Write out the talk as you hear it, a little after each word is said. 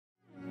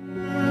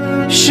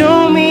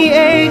Show me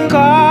a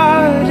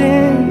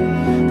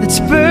garden that's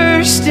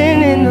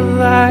bursting into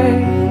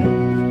life.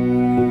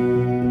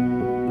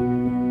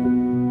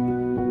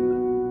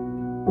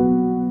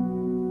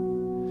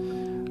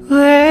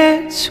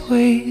 Let's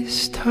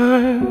waste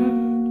time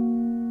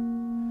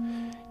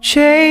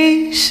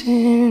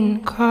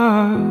chasing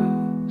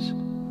cars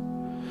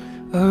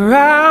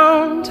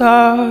around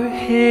our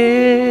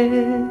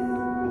heads.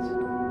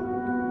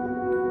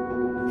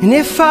 And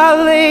if I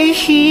lay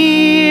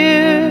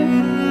here,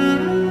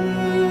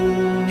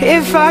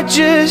 if I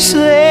just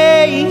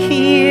lay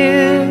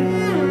here,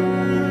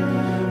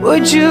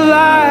 would you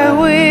lie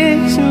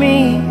with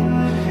me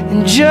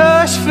and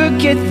just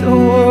forget the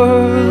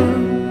world?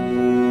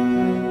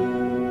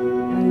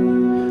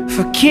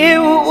 Forget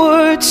what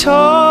we're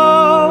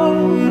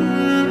told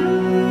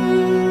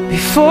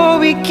before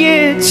we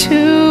get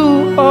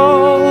too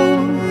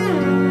old.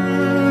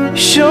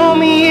 Show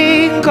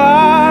me a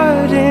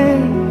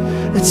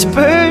garden that's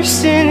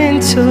bursting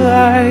into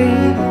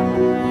light.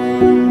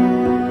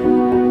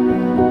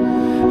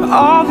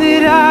 All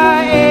that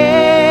I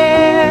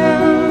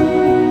am,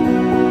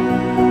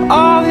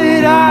 all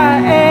that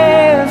I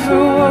ever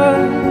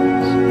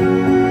was,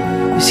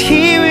 is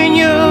here in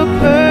your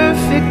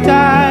perfect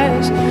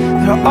eyes.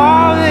 They're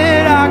all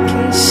that I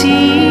can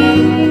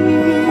see.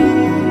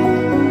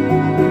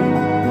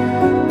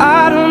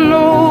 I don't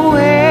know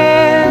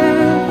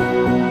where,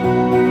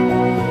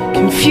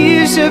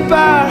 confused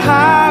about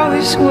how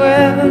as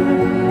well.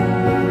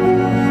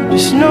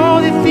 Just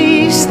know that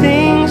these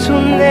things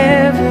will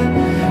never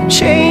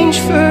change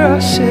for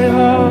us at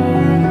all.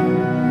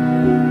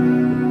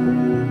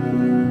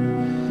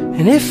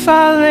 And if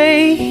I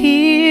lay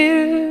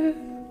here,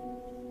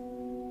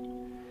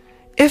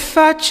 if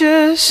I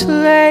just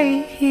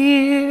lay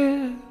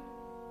here,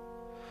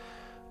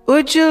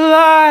 would you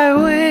lie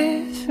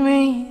with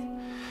me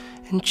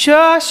and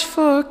just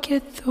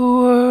forget the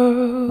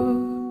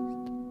world?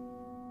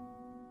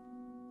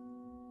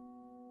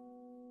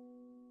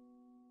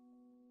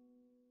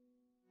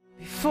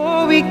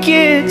 Before we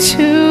get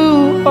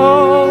too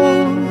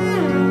old,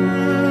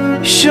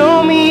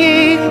 show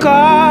me a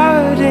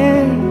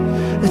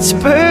garden that's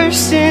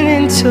bursting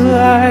into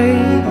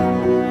light.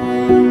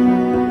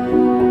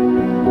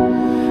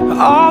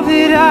 All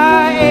that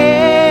I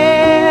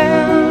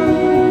am,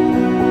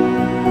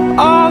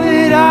 all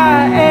that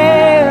I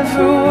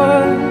ever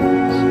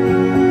was,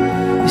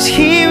 is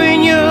here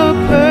in your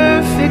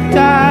perfect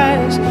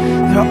eyes.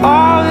 They're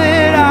all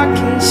that I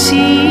can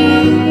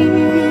see.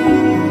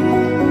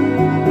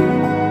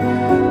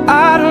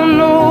 I don't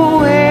know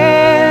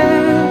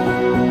where,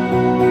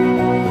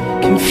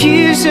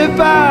 confused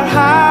about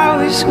how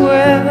as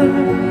well.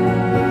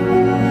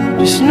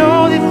 Just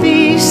know that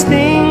these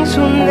things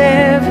will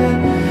never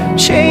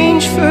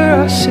change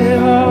for us at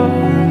all.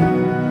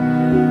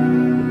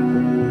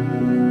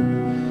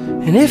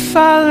 And if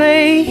I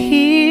lay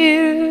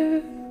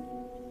here,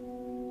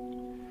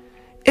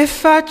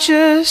 if I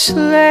just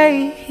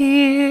lay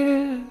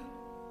here,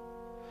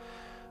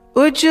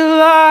 would you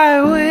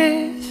lie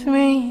with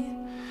me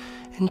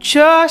and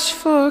just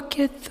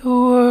forget the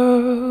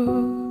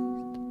world?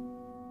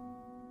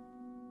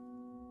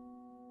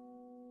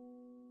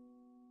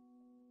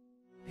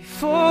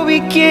 Before we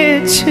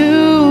get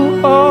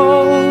too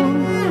old,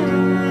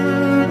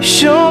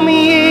 show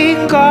me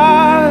a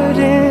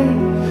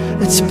garden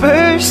that's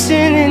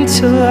bursting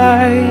into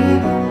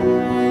light.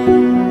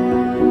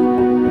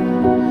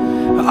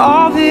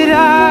 All that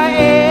I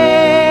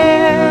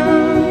am,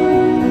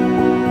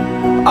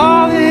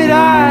 all that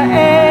I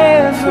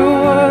ever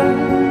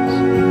was,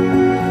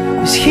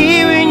 is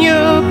here in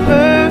your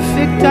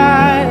perfect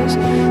eyes.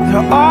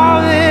 They're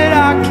all that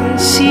I can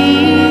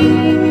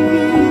see.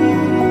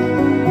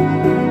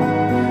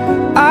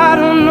 I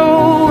don't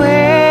know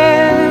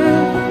where,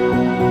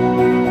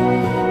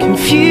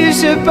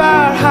 confused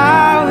about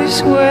how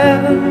as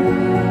well.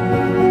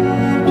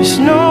 Just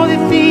know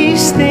that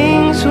these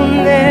things will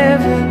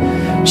never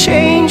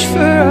change for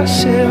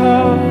us at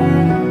all.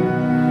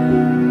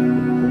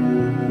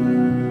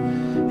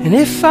 And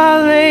if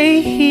I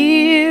lay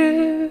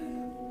here,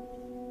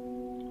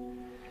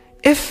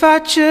 if I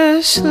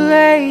just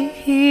lay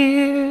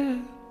here,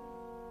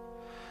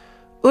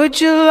 would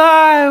you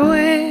lie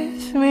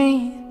with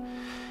me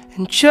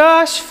and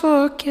just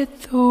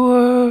forget the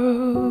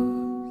world?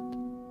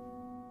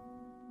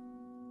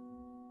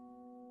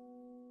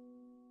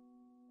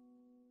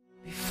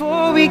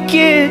 Before we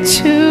get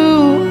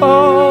too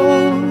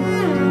old,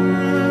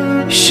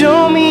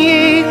 show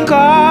me a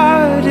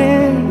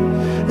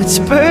garden that's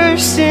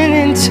bursting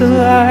into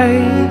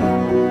light.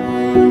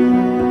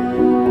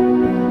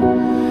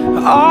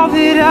 All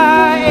that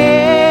I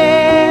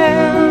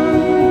am,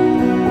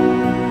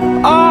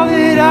 all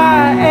that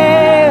I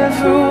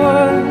ever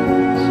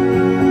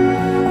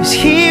was, is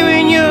here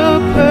in your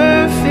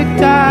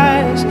perfect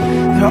eyes.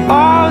 They're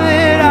all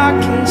that I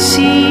can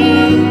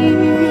see.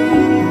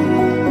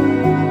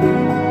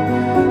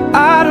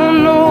 I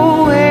don't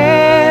know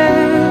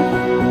where,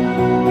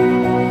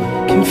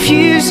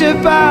 confused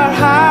about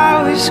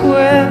how as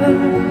well.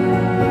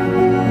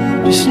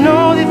 Just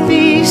know that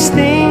these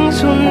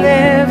things will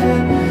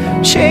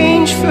never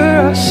change for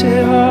us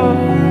at all.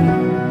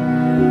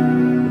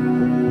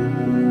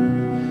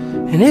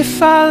 And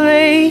if I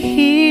lay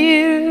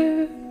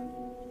here,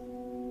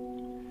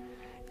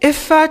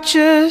 if I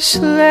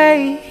just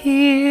lay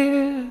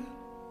here,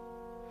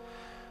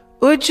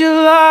 would you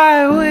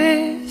lie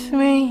with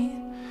me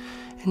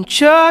and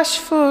just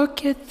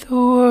forget the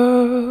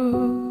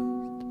world?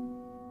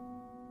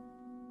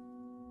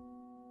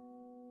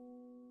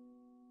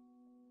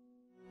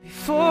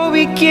 Before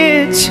we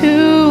get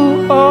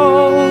too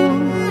old,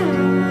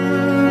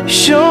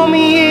 show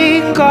me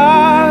a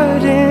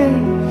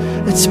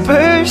garden that's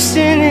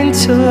bursting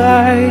into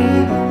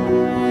light.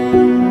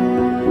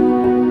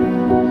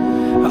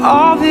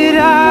 All that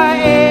I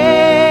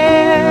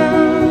am,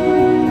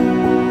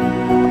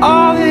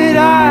 all that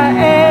I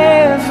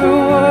ever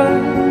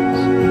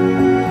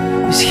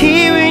was, is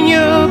here in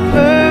your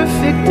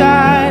perfect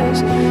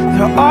eyes.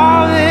 They're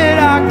all that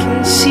I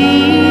can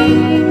see.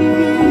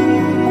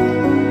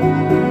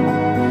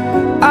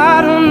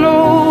 I don't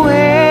know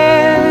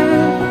where,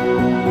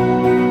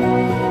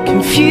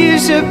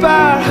 confused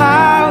about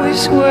how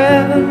as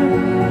well.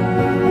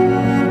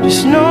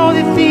 Just know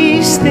that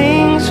these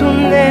things will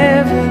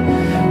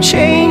never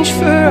change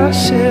for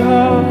us at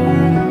all.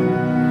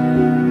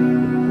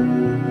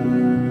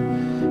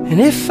 And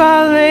if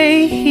I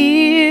lay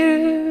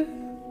here,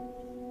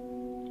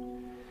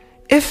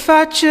 if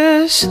I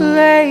just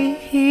lay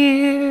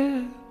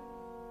here,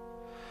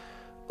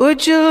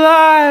 would you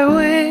lie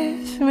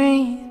with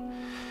me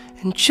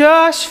and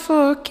just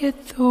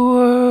forget the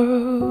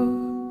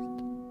world?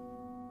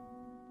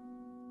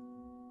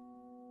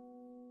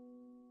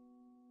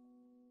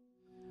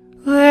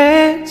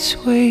 Let's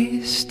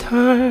waste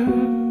time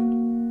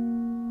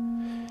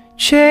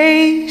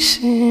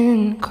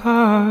chasing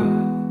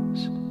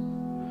cars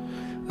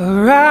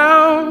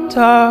around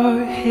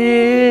our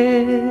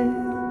heads.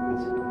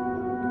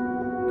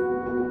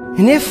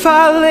 And if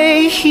I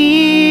lay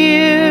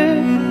here,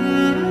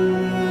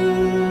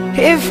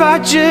 if I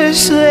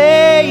just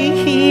lay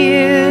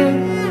here,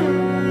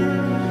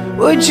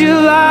 would you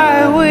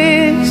lie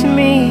with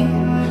me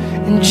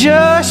and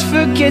just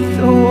forget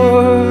the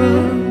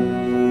world?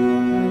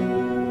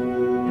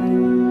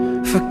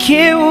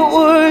 Forget what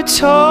we're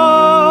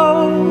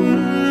told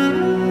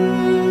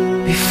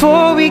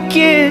before we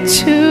get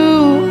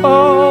too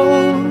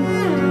old.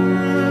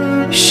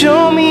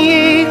 Show me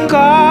a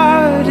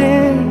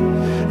garden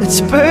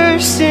that's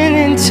bursting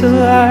into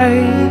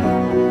light.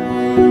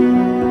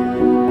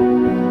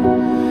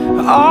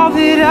 All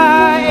that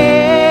I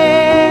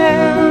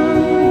am,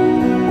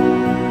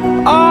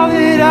 all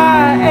that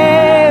I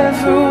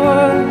ever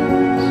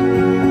was.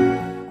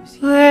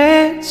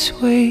 Let's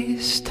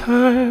waste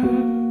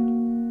time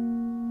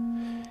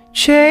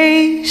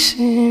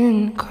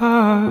chasing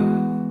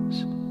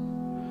cars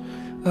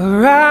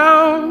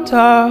around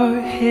our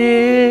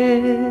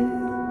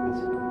heads.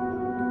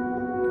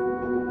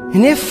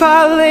 And if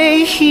I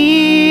lay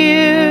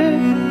here,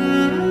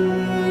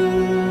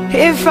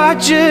 if I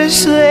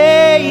just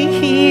lay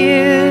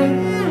here,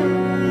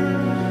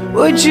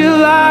 would you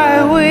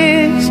lie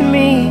with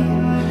me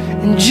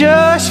and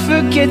just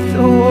forget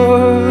the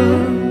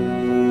world?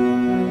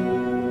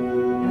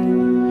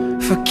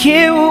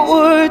 Forget what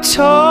we're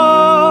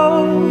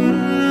told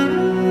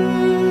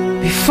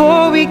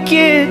before we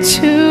get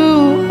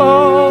too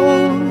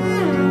old.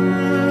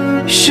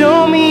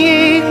 Show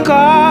me a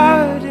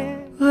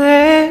garden.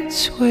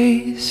 Let's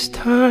waste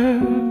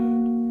time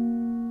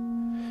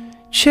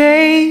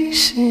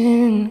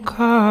chasing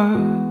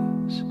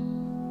cars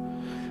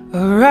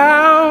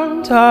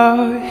around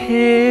our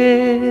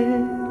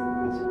heads.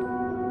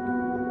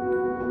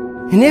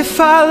 And if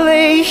I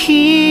lay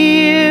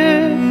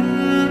here,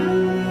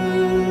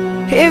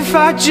 if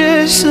I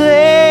just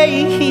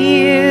lay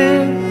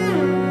here,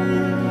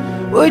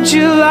 would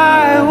you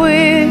lie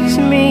with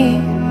me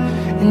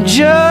and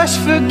just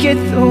forget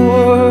the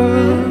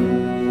world?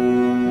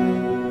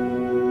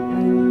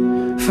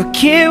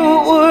 Forget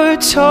what we're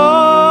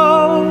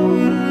told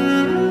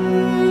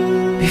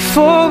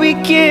before we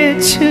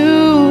get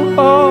too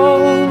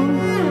old.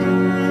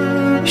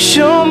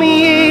 Show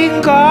me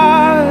a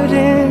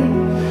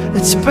garden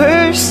that's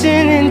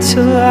bursting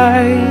into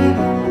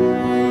light.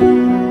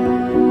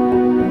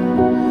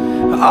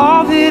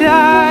 All that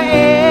I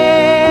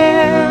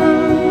am,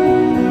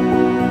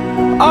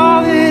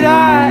 all that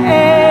I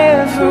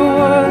ever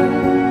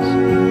was,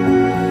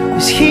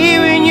 is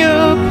here in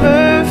your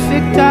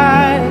perfect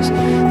eyes.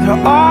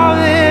 They're all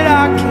that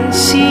I can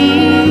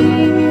see.